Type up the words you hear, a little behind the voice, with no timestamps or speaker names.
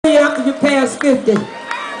is 50.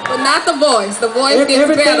 But not the voice. The voice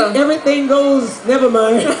gets better. Everything goes, never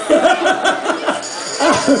mind.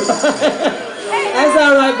 That's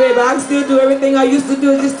all right, baby. I can still do everything I used to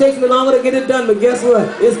do. It just takes me longer to get it done. But guess what?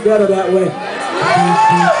 It's better that way.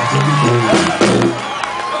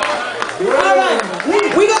 All right.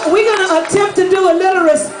 We're going to attempt to do a little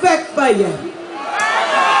respect for you.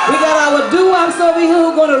 We got our doo-wops over here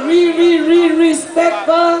who are going to respect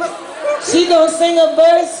for. She going to sing a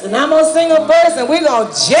verse, and I'm going to sing a verse, and we're going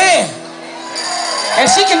to jam. And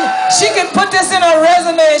she can put this in her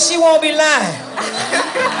resume, and she won't be lying.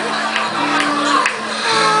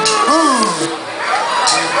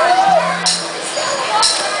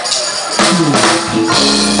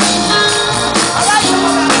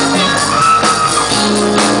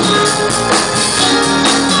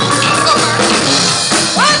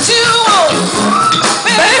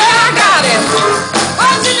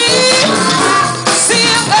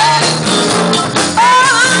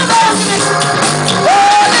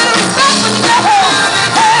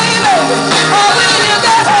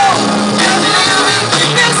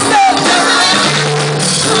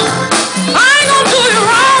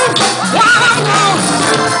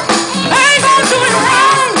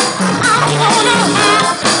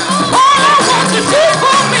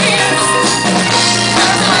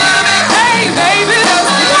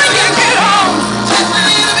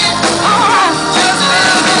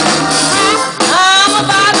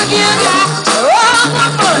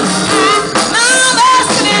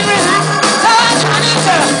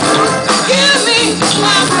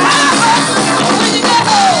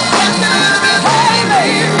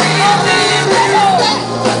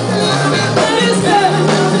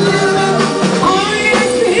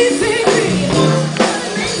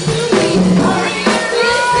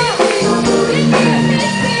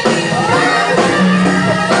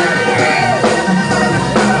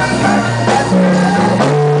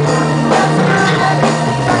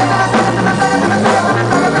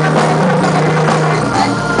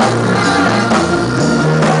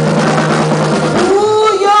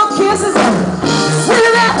 Ooh, your kisses are